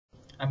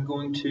I'm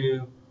going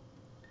to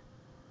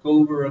go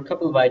over a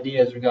couple of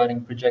ideas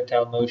regarding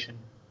projectile motion.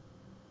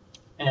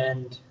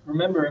 And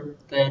remember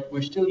that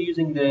we're still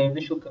using the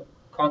initial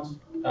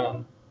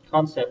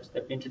concepts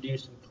that we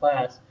introduced in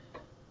class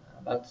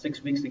about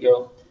 6 weeks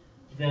ago,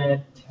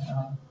 that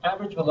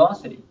average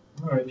velocity.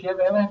 Remember, if you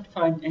ever have to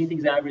find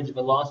anything's average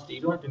velocity,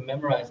 you don't have to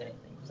memorize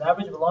anything, because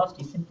average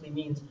velocity simply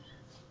means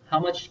how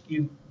much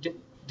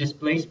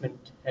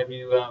displacement have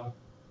you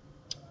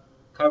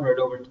covered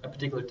over a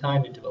particular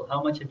time interval.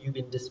 How much have you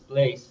been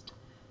displaced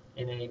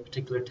in a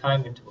particular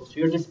time interval? So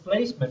your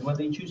displacement,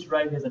 whether you choose to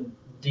write it as a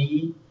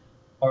d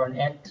or an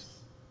x,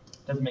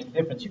 doesn't make a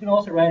difference. You can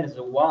also write it as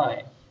a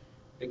y,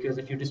 because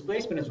if your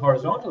displacement is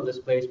horizontal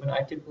displacement,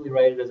 I typically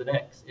write it as an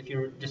x. If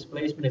your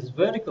displacement is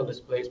vertical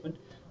displacement,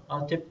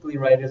 I'll typically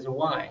write it as a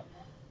y.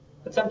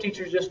 But some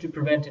teachers, just to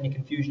prevent any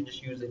confusion,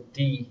 just use a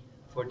d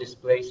for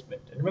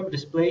displacement. And remember,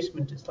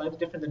 displacement is slightly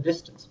different than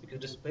distance, because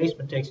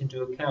displacement takes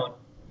into account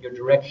your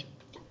direction.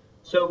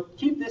 So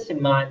keep this in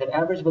mind, that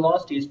average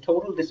velocity is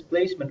total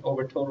displacement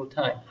over total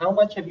time. How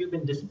much have you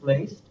been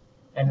displaced,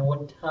 and in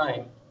what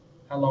time?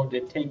 How long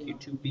did it take you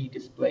to be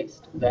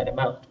displaced, that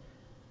amount?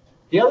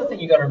 The other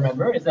thing you got to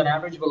remember is that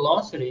average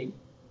velocity,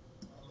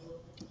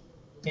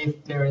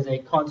 if there is a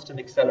constant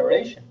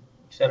acceleration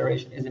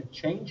isn't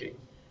changing,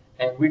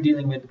 and we're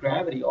dealing with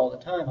gravity all the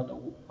time on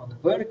the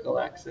vertical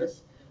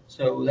axis,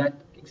 so that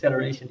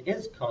acceleration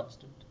is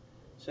constant.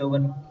 So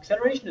when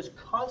acceleration is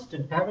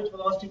constant, average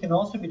velocity can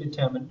also be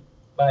determined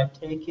by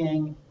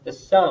taking the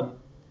sum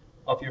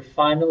of your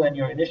final and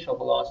your initial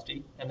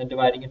velocity and then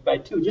dividing it by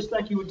 2, just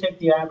like you would take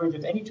the average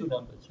of any two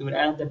numbers. You would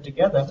add them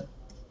together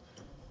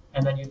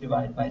and then you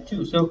divide by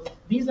 2. So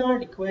these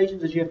aren't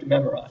equations that you have to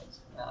memorize.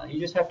 You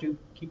just have to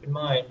keep in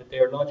mind that they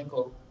are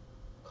logical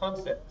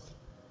concepts.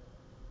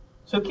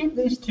 So keep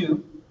these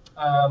two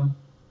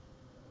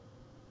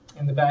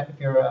in the back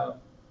of your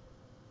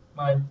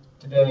mind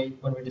today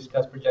when we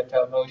discuss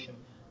projectile motion.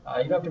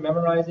 You don't have to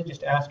memorize it,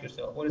 just ask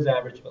yourself, what is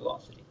average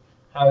velocity?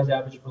 How is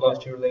average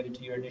velocity related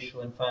to your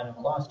initial and final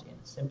velocity? And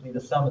it's simply the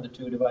sum of the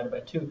two divided by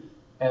 2.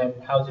 And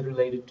how is it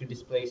related to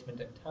displacement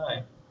and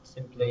time?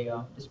 Simply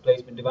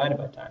displacement divided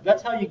by time.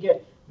 That's how you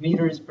get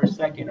meters per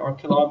second, or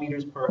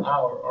kilometers per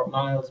hour, or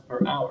miles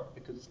per hour,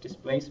 because it's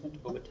displacement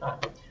over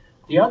time.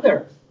 The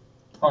other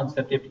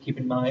concept you have to keep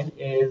in mind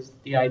is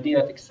the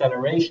idea of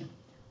acceleration.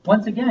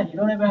 Once again, you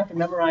don't ever have to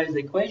memorize the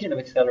equation of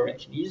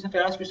acceleration. You just have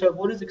to ask yourself,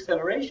 what is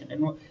acceleration?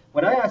 And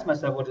when I ask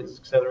myself what is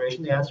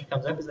acceleration, the answer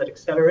comes up is that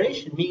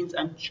acceleration means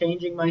I'm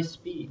changing my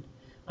speed.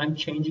 I'm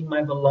changing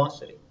my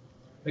velocity.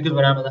 Because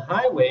when I'm on the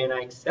highway and I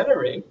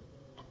accelerate,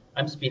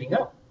 I'm speeding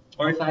up.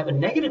 Or if I have a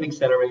negative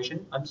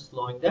acceleration, I'm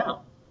slowing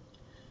down.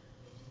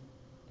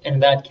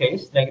 In that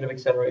case, negative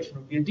acceleration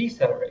would be a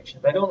deceleration.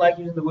 But I don't like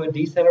using the word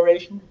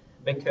deceleration,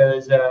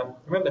 because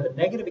remember, the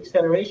negative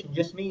acceleration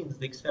just means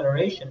the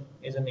acceleration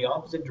is in the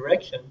opposite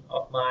direction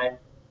of my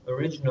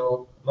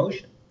original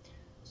motion.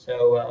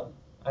 So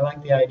I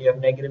like the idea of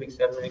negative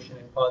acceleration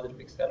and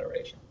positive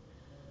acceleration.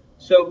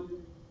 So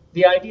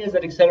the idea is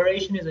that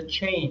acceleration is a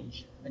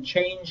change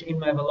in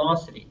my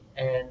velocity,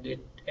 and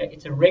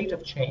it's a rate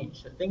of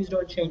change. So things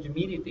don't change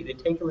immediately, they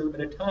take a little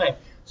bit of time.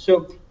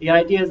 So the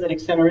idea is that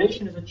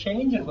acceleration is a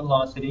change in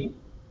velocity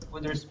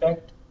with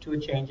respect to a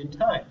change in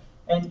time.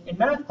 And in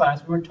math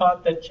class, we were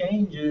taught that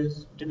change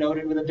is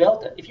denoted with a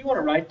delta. If you want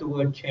to write the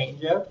word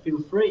change out, feel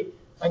free.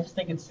 I just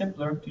think it's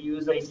simpler to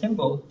use a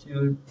symbol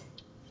to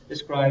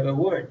describe a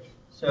word.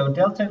 So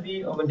delta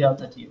V over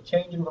delta T, a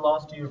change in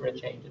velocity over a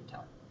change in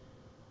time.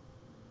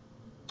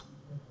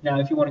 Now,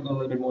 if you want to go a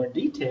little bit more in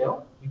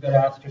detail, you've got to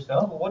ask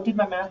yourself, well, what did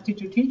my math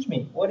teacher teach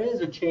me? What does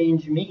a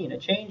change mean? A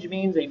change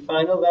means a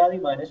final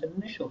value minus an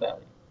initial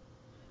value.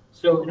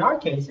 So in our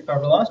case, if our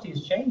velocity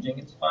is changing,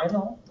 it's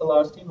final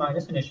velocity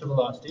minus initial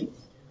velocity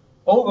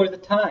over the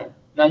time.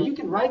 Now you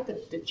can write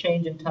the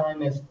change in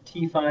time as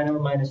t final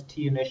minus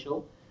t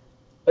initial,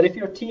 but if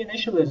your t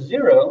initial is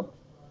 0,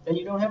 then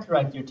you don't have to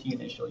write your t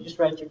initial, you just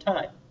write your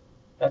time.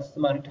 That's the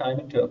amount of time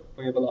it took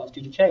for your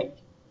velocity to change.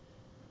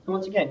 So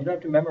once again, you don't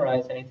have to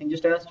memorize anything,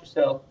 just ask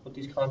yourself what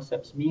these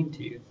concepts mean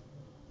to you,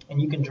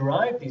 and you can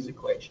derive these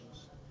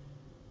equations.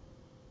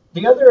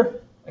 The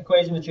other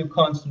equation that you've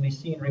constantly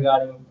seen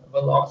regarding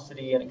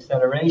velocity and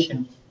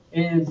acceleration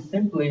is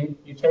simply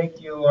you take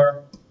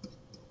your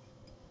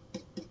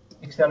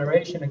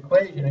acceleration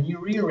equation and you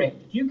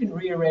rearrange it. You can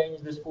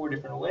rearrange this 4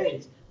 different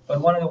ways,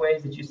 but one of the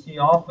ways that you see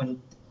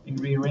often being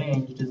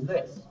rearranged is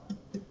this.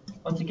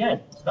 Once again,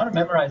 it's not a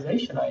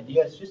memorization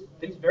idea, it's just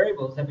these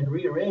variables have been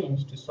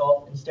rearranged to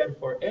solve, instead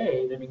for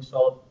A, they're being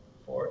solved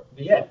for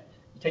Vf.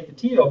 You take the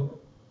t over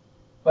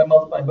by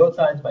multiplying both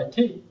sides by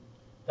t,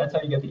 that's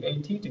how you get the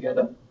AT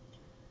together.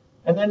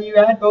 And then you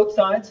add both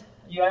sides,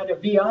 you add a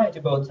VI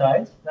to both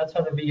sides. That's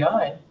how the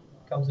VI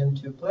comes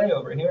into play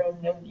over here,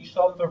 and then you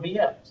solve for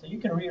VF. So you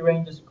can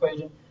rearrange this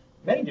equation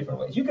many different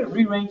ways. You can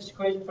rearrange this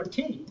equation for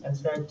T and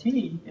say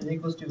T is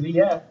equals to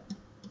VF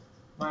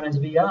minus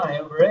VI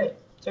over A.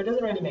 So it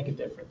doesn't really make a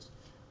difference.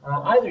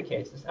 Either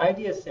case, this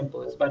idea is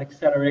simple. It's about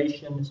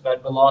acceleration, it's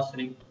about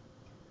velocity.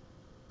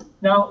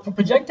 Now, for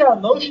projectile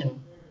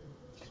motion,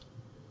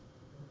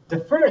 The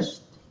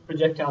first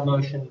projectile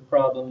motion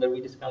problem that we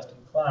discussed in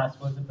class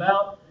was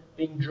about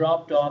being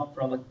dropped off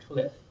from a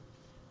cliff.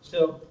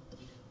 So,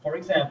 for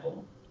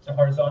example, it's a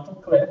horizontal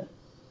cliff,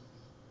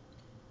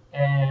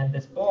 and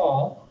this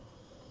ball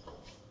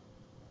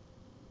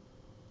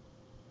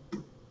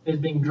is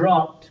being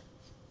dropped,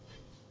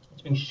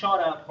 it's being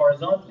shot out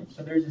horizontally.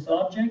 So there's this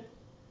object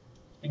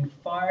being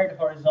fired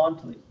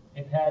horizontally.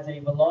 It has a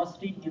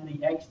velocity in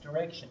the x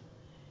direction.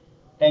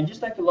 And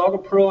just like the log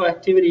of pro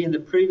activity in the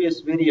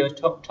previous video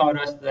taught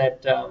us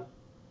that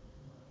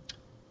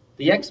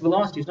the x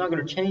velocity is not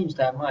going to change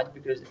that much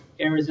because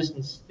air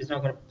resistance is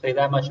not going to play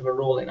that much of a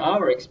role in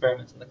our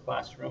experiments in the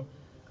classroom.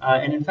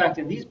 And in fact,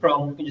 in these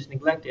problems, we can just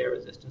neglect air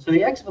resistance. So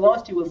the x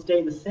velocity will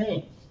stay the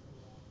same.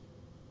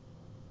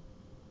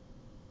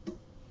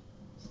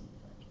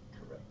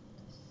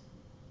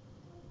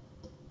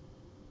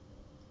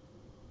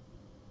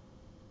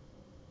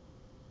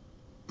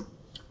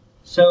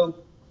 So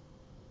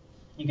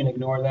you can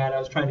ignore that. I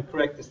was trying to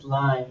correct this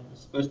line.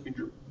 It's supposed to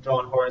be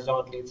drawn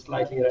horizontally. It's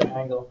slightly at an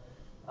angle.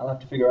 I'll have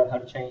to figure out how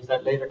to change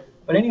that later.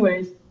 But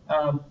anyways,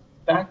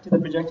 back to the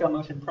projectile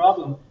motion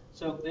problem.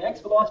 So the x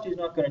velocity is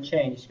not going to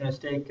change. It's going to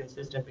stay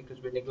consistent because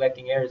we're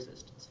neglecting air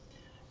resistance.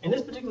 In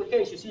this particular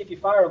case, you see if you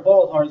fire a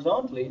ball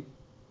horizontally,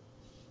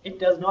 it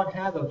does not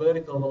have a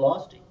vertical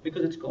velocity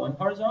because it's going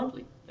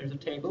horizontally. There's a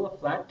table, a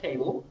flat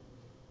table,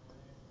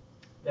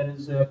 that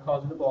is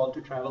causing the ball to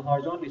travel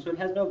horizontally. So it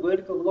has no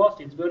vertical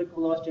velocity. Its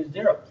vertical velocity is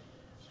 0.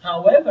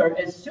 However,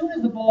 as soon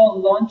as the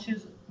ball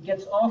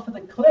gets off of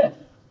the cliff,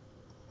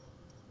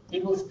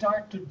 it will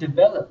start to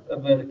develop a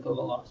vertical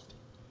velocity.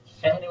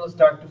 And it will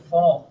start to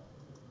fall.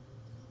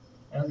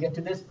 And we'll get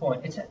to this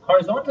point. Its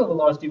horizontal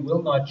velocity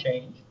will not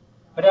change.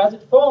 But as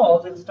it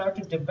falls, it will start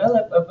to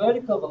develop a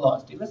vertical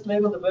velocity. Let's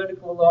label the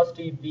vertical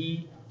velocity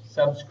v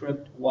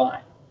subscript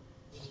y.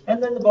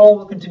 And then the ball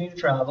will continue to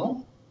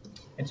travel.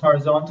 Its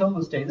horizontal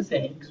will stay the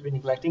same because we're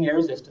neglecting air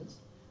resistance,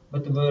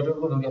 but the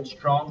vertical will get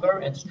stronger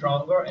and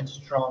stronger and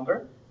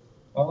stronger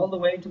all the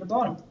way to the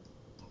bottom.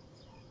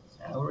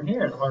 Now we're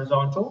here. The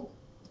horizontal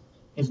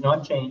is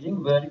not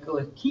changing. Vertical,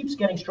 it keeps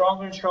getting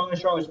stronger and stronger and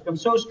stronger. It's become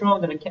so strong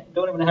that I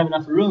don't even have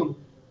enough room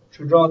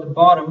to draw the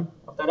bottom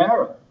of that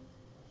arrow.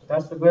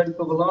 That's the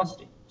vertical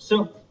velocity.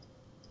 So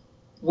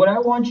what I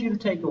want you to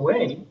take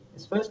away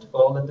is, first of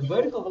all, that the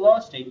vertical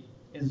velocity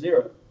is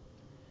 0.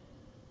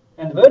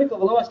 And the vertical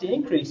velocity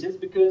increases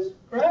because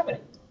gravity.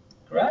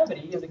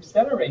 Gravity is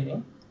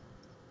accelerating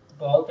the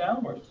ball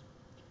downwards.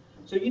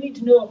 So you need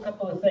to know a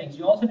couple of things.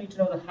 You also need to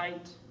know the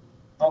height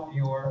of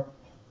your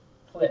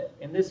cliff.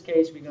 In this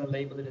case, we're going to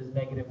label it as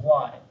negative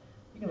y.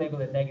 You can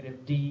label it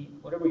negative d,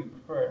 whatever you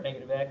prefer,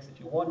 negative x if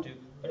you want to.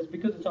 But it's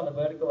because it's on the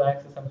vertical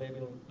axis, I'm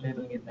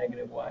labeling it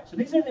negative y. So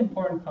these are the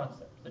important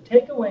concepts. The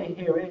takeaway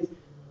here is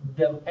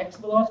the x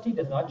velocity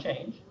does not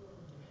change.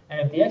 And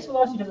if the x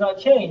velocity does not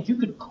change, you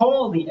could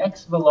call the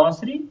x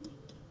velocity,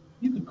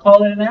 you could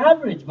call it an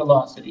average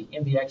velocity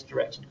in the x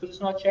direction because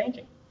it's not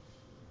changing.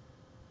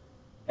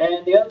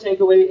 And the other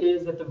takeaway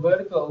is that the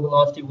vertical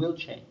velocity will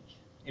change.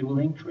 It will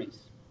increase.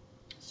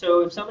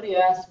 So if somebody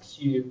asks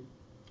you,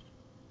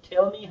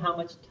 tell me how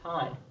much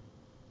time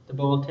the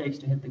ball takes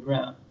to hit the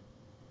ground,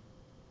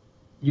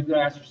 you've got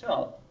to ask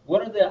yourself,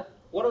 what are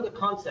the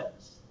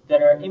concepts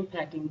that are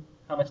impacting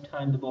how much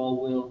time the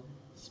ball will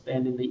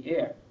spend in the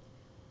air?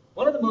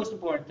 One of the most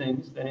important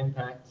things that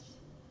impacts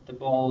the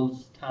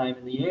ball's time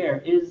in the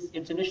air is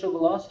its initial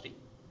velocity,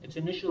 its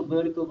initial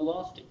vertical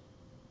velocity.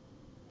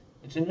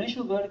 Its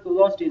initial vertical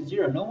velocity is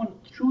 0. No one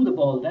threw the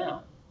ball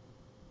down.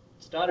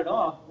 It started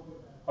off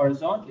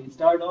horizontally. It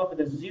started off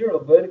with a 0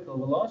 vertical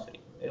velocity.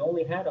 It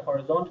only had a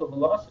horizontal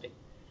velocity.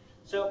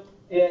 So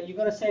you're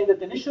going to say that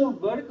the initial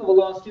vertical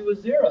velocity was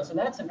 0. So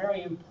that's a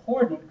very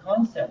important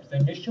concept, the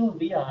initial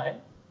VI.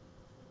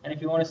 And if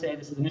you want to say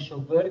this is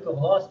initial vertical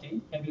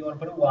velocity, maybe you want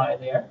to put a y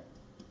there.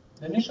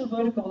 The initial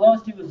vertical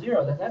velocity was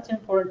 0. That's an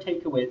important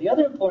takeaway. The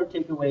other important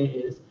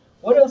takeaway is,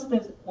 what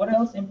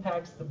else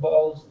impacts the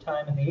ball's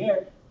time in the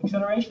air?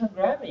 Acceleration of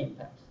gravity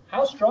impacts.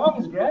 How strong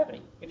is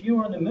gravity? If you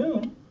were on the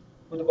moon,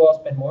 would the ball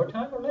spend more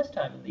time or less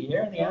time in the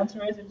air? And the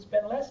answer is it would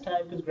spend less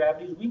time because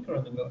gravity is weaker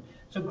on the moon.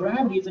 So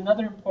gravity is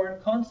another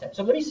important concept.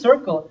 So let me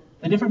circle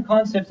the different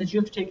concepts that you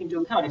have to take into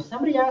account. If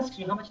somebody asks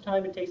you how much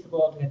time it takes the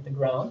ball to hit the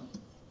ground,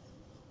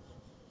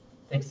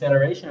 the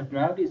acceleration of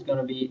gravity is going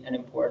to be an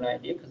important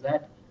idea because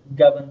that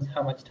governs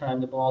how much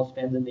time the ball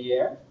spends in the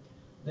air.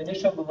 The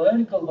initial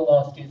vertical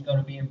velocity is going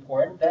to be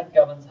important. That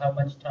governs how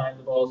much time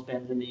the ball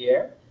spends in the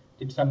air.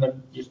 Did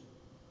someone just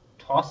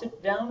toss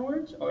it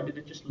downwards, or did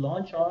it just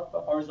launch off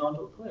a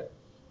horizontal cliff?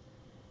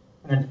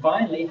 And then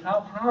finally, how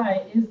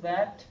high is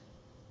that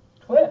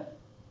cliff?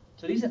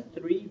 So these are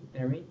 3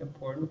 very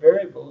important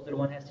variables that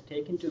one has to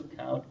take into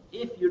account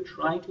if you're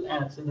trying to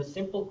answer the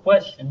simple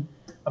question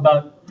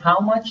about how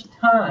much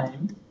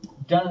time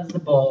does the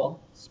ball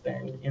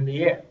spend in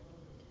the air.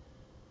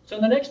 So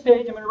on the next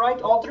page, I'm going to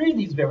write all 3 of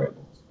these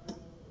variables.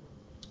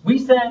 We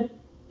said,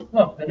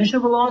 look, the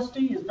initial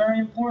velocity is very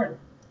important.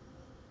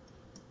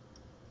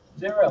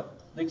 0.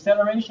 The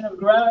acceleration of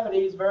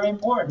gravity is very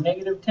important,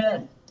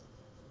 -10.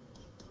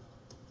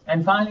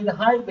 And finally, the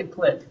height of the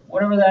cliff,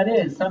 whatever that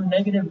is, some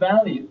negative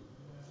value,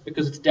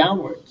 because it's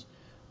downwards.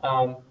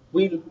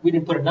 We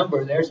didn't put a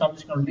number there, so I'm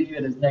just going to leave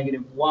it as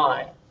negative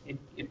y.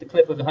 If the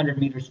cliff was 100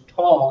 meters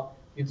tall,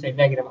 you'd say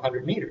negative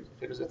 100 meters.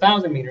 If it was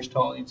 1,000 meters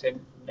tall, you'd say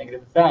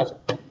negative 1,000.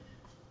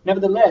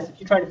 Nevertheless, if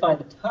you try to find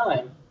the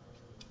time,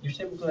 you're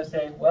simply going to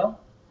say, well,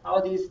 how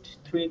are these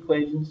three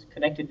equations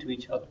connected to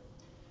each other?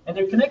 And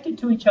they're connected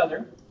to each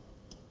other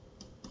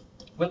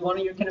with one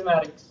of your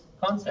kinematics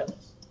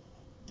concepts.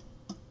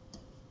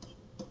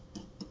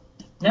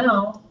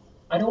 Now,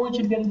 I don't want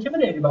you to get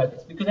intimidated by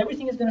this, because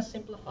everything is going to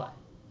simplify.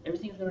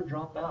 Everything is going to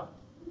drop out.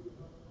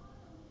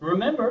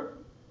 Remember,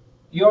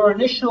 your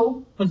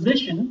initial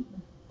position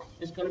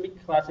is going to be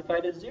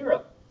classified as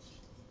 0.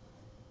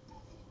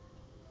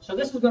 So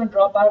this is going to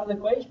drop out of the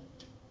equation.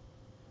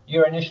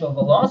 Your initial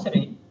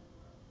velocity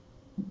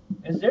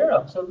is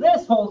 0. So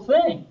this whole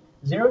thing,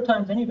 0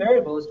 times any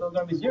variable is still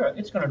going to be 0.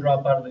 It's going to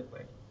drop out of the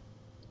equation.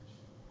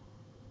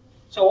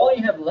 So all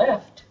you have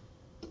left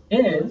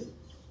is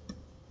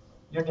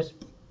your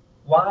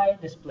y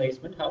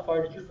displacement, how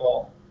far did you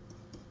fall,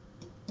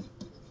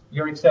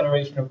 your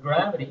acceleration of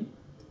gravity,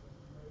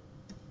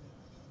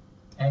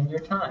 and your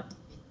time.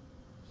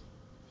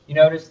 You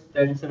notice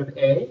that instead of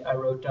a, I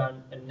wrote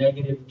down a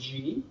negative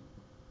g,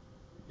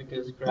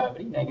 because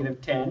gravity,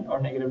 negative 10 or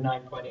negative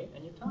 9.8,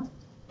 and your time.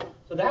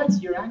 So that's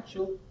your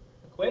actual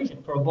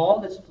equation. For a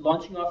ball that's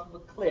launching off of a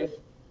cliff,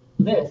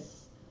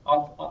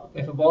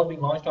 if a ball is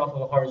being launched off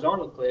of a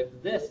horizontal cliff,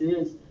 this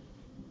is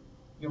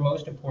your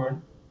most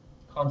important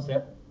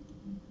concept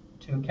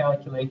to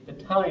calculate the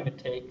time it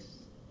takes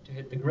to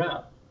hit the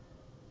ground.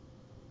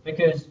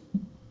 Because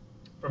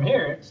from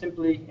here, it's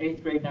simply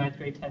 8th grade, 9th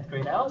grade, 10th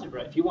grade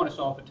algebra. If you want to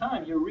solve for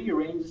time, you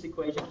rearrange this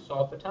equation to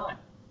solve for time.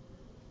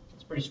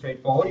 It's pretty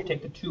straightforward. You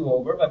take the 2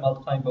 over by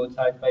multiplying both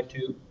sides by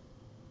 2.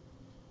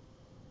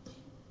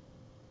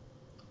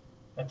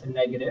 That's a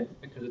negative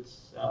because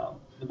it's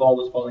the ball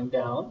was falling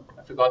down.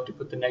 I forgot to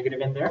put the negative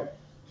in there.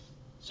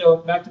 So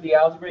back to the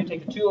algebra, you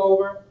take the 2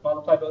 over,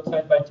 multiply both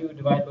sides by 2,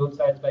 divide both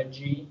sides by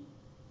g,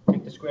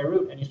 take the square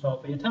root, and you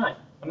solve for your time.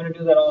 I'm going to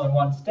do that all in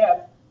one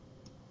step.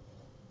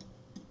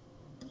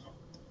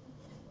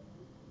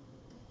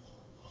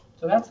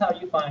 So that's how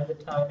you find the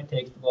time it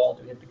takes the ball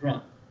to hit the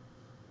ground.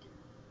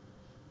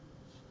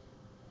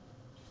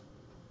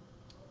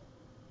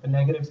 The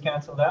negatives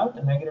canceled out,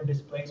 the negative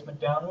displacement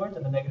downwards,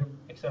 and the negative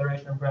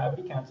acceleration of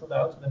gravity canceled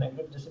out, so the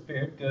negative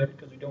disappeared. Good,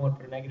 because we don't want to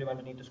put a negative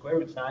underneath the square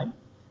root sign.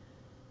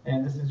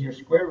 And this is your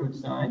square root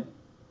sign.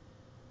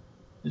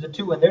 There's a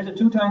 2, and there's a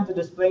 2 times the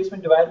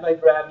displacement divided by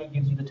gravity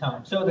gives you the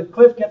time. So the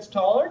cliff gets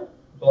taller,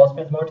 the ball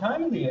spends more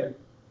time in the air.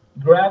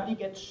 Gravity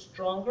gets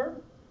stronger,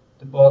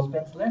 the ball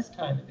spends less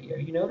time in the air.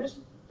 You notice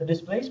the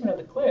displacement of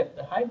the cliff,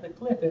 the height of the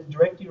cliff is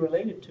directly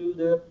related to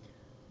the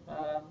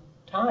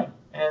time,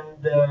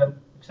 and the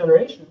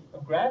acceleration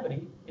of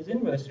gravity is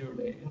inversely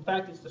related. In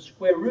fact, it's the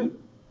square root.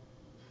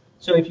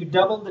 So if you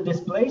double the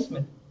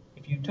displacement,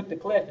 if you took the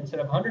cliff, instead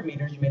of 100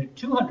 meters, you made it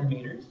 200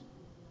 meters,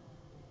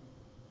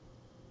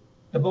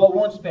 the ball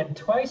won't spend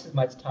twice as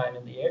much time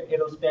in the air.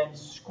 It'll spend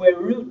square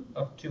root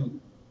of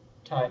 2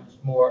 times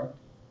more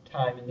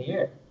time in the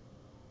air.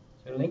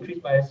 So it'll increase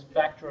by a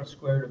factor of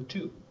square root of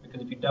 2,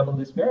 because if you double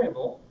this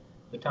variable,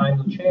 the time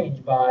will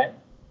change by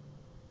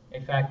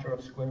a factor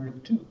of square root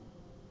of 2.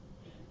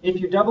 If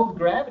you doubled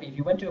gravity, if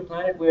you went to a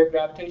planet where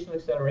gravitational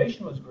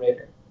acceleration was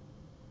greater,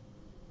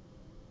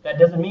 that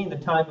doesn't mean the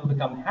time will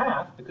become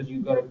half because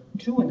you've got a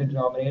 2 in the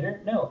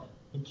denominator. No,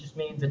 it just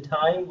means the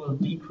time will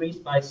decrease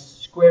by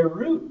square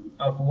root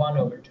of 1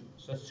 over 2.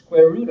 So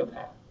square root of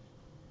half.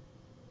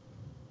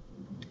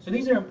 So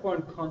these are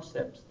important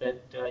concepts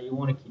that you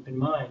want to keep in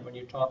mind when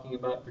you're talking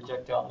about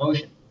projectile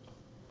motion.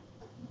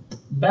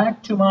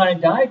 Back to my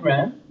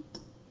diagram.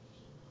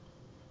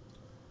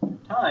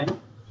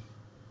 Time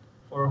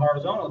for a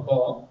horizontal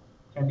ball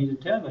can be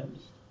determined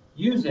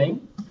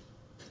using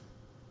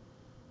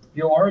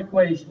your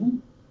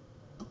equation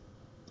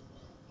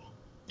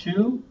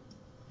 2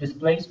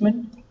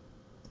 displacement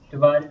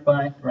divided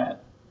by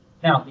gravity.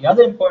 Now, the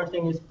other important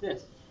thing is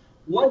this.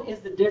 What is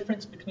the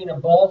difference between a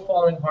ball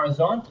falling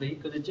horizontally,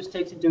 because it just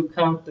takes into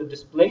account the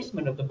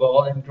displacement of the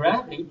ball and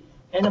gravity,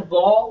 and a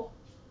ball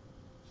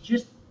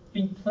just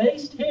being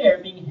placed here,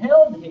 being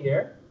held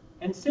here,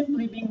 and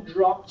simply being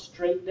dropped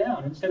straight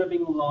down instead of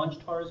being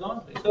launched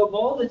horizontally? So a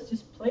ball that's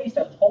just placed,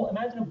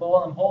 imagine a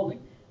ball I'm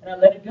holding, and I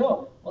let it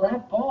go. Well,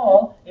 that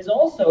ball is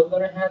also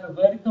going to have a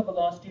vertical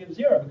velocity of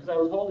 0 because I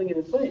was holding it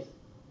in place.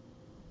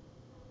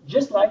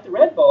 Just like the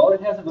red ball,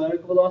 it has a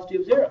vertical velocity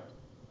of 0.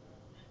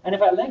 And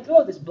if I let go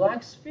of this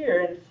black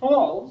sphere and it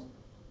falls,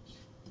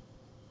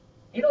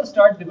 it'll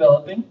start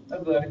developing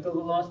a vertical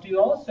velocity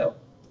also.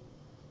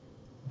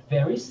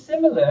 Very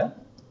similar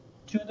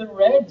to the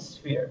red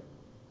sphere.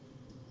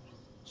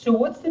 So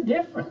what's the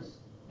difference?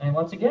 And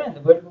once again,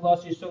 the vertical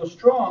velocity is so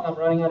strong, I'm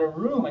running out of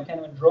room. I can't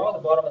even draw the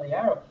bottom of the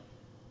arrow.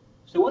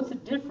 So what's the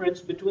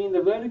difference between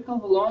the vertical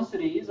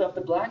velocities of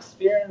the black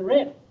sphere and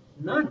red?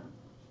 None.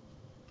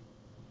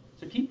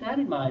 So keep that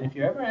in mind. If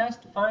you're ever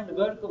asked to find the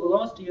vertical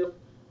velocity of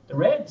the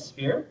red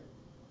sphere,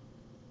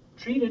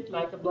 treat it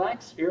like a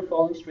black sphere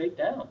falling straight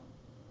down.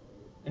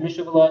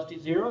 Initial velocity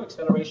 0,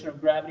 acceleration of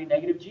gravity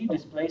negative g,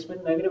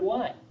 displacement negative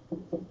y.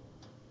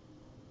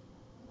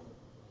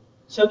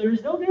 So there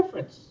is no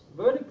difference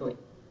vertically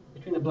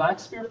between the black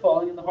sphere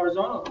falling and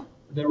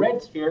the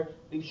red sphere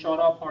being shot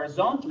off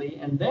horizontally,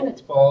 and then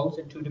it falls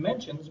in 2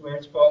 dimensions where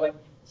it's falling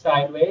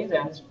sideways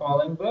and it's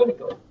falling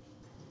vertically.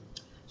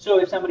 So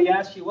if somebody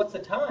asks you what's the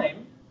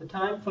time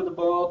for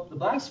the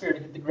black sphere to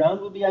hit the ground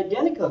will be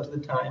identical to the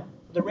time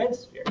for the red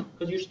sphere,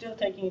 because you're still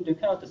taking into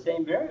account the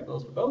same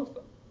variables for both of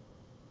them.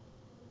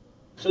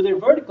 So their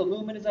vertical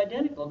movement is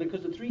identical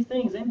because the 3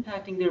 things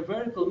impacting their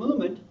vertical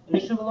movement,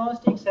 initial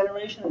velocity,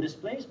 acceleration, and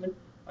displacement,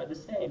 are the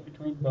same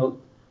between both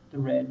the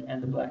red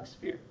and the black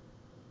sphere.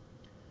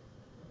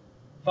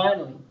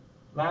 Finally,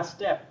 last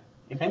step.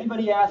 If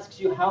anybody asks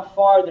you how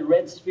far the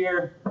red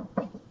sphere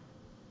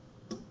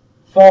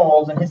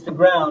falls and hits the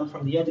ground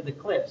from the edge of the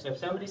cliff, so if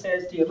somebody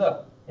says to you,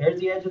 look, here's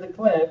the edge of the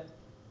cliff,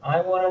 I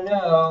want to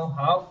know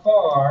how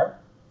far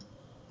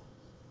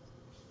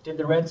did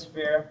the red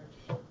sphere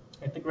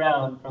hit the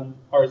ground from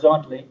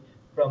horizontally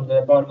from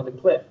the bottom of the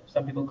cliff.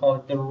 Some people call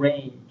it the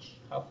range,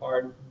 how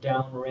far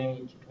down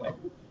range it went.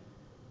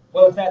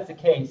 Well, if that's the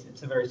case,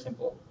 it's a very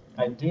simple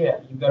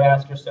idea. You've got to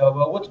ask yourself,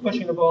 well, what's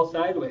pushing the ball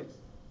sideways?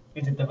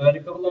 Is it the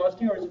vertical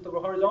velocity or is it the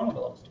horizontal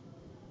velocity?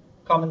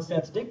 Common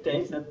sense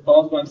dictates that the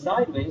ball's going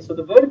sideways, so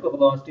the vertical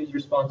velocity is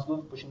responsible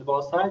for pushing the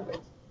ball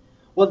sideways.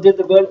 Well,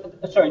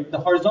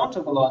 the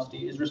horizontal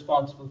velocity is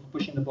responsible for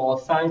pushing the ball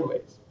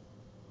sideways.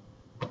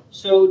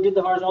 So did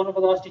the horizontal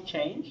velocity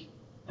change?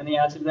 And the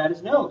answer to that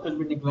is no, because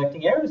we're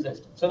neglecting air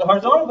resistance. So the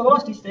horizontal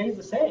velocity stays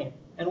the same.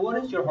 And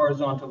what is your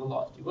horizontal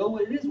velocity? Well,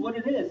 it is what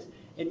it is.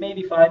 It may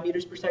be 5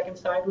 meters per second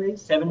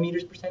sideways, 7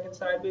 meters per second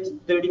sideways,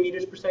 30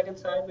 meters per second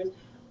sideways,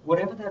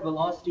 whatever that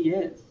velocity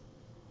is.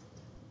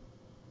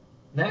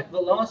 That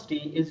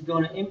velocity is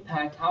going to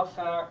impact how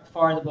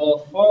far the ball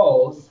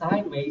falls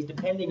sideways,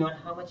 depending on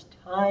how much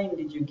time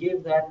did you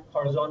give that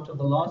horizontal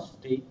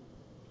velocity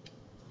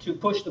to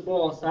push the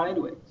ball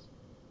sideways.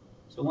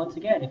 So once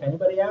again, if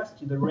anybody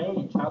asks you the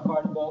range, how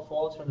far the ball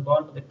falls from the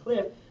bottom of the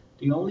cliff,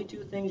 the only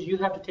 2 things you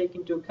have to take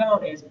into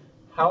account is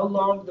how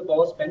long did the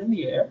ball spend in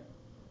the air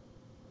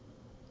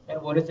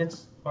and what is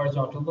its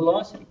horizontal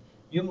velocity.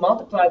 You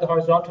multiply the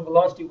horizontal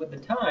velocity with the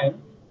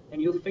time and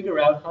you'll figure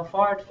out how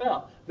far it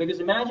fell. Because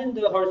imagine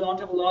the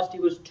horizontal velocity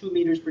was 2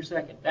 meters per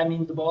second. That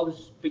means the ball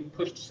is being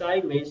pushed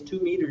sideways 2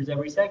 meters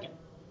every second.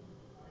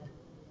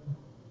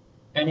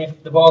 And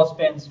if the ball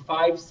spends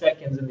 5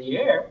 seconds in the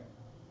air,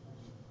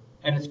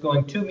 and it's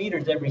going 2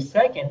 meters every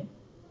second,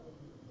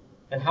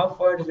 then how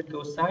far does it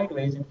go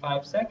sideways in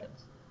 5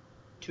 seconds?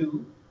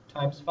 2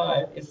 times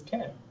 5 is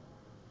 10.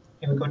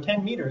 It would go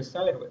 10 meters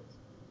sideways.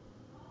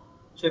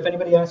 So if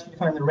anybody asks you to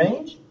find the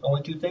range,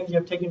 only 2 things you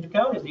have to take into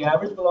account is the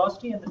average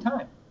velocity and the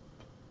time.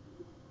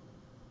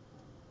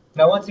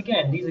 Now once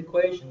again, these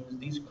equations,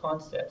 these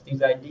concepts,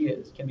 these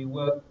ideas can be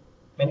worked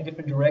many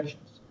different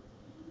directions.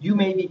 You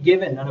may be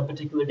given on a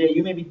particular day,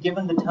 you may be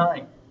given the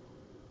time.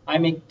 I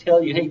may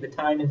tell you, hey, the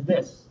time is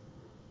this.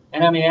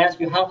 And I may ask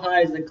you, how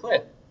high is the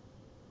cliff?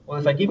 Well,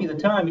 if I give you the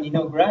time and you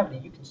know gravity,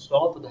 you can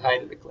solve for the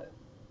height of the cliff.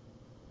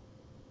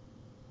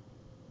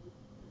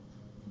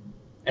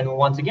 And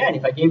once again,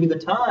 if I gave you the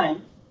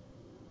time,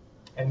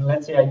 and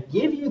let's say I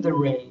give you the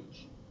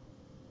range,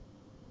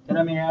 then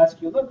I may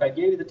ask you, look, I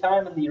gave you the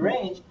time and the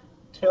range,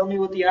 tell me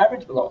what the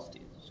average velocity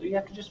is. So you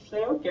have to just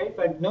say, okay, if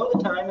I know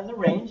the time and the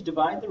range,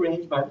 divide the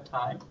range by the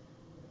time.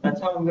 That's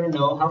how I'm going to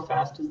know how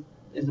fast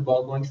is the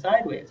ball going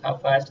sideways, how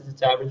fast is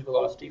its average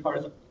velocity,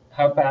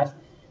 how fast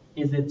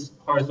is its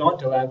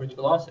horizontal average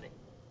velocity.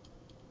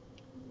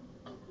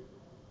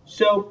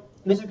 So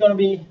this is going to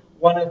be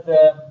one of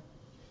the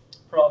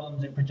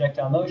problems in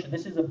projectile motion.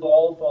 This is a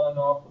ball falling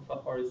off of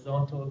a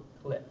horizontal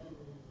cliff.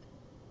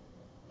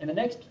 In the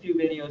next few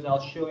videos, I'll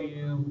show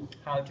you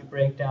how to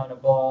break down a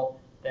ball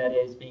that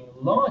is being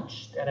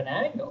launched at an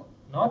angle,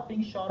 not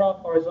being shot off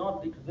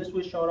horizontally, because this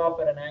was shot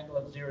off at an angle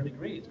of 0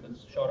 degrees,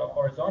 because it's shot off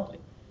horizontally.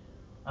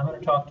 I'm going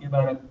to talk to you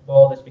about a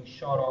ball that's being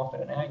shot off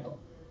at an angle.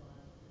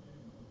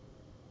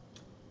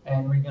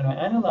 And we're going to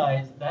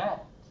analyze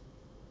that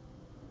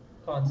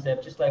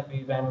concept just like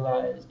we've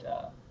analyzed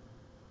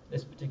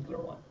this particular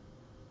one.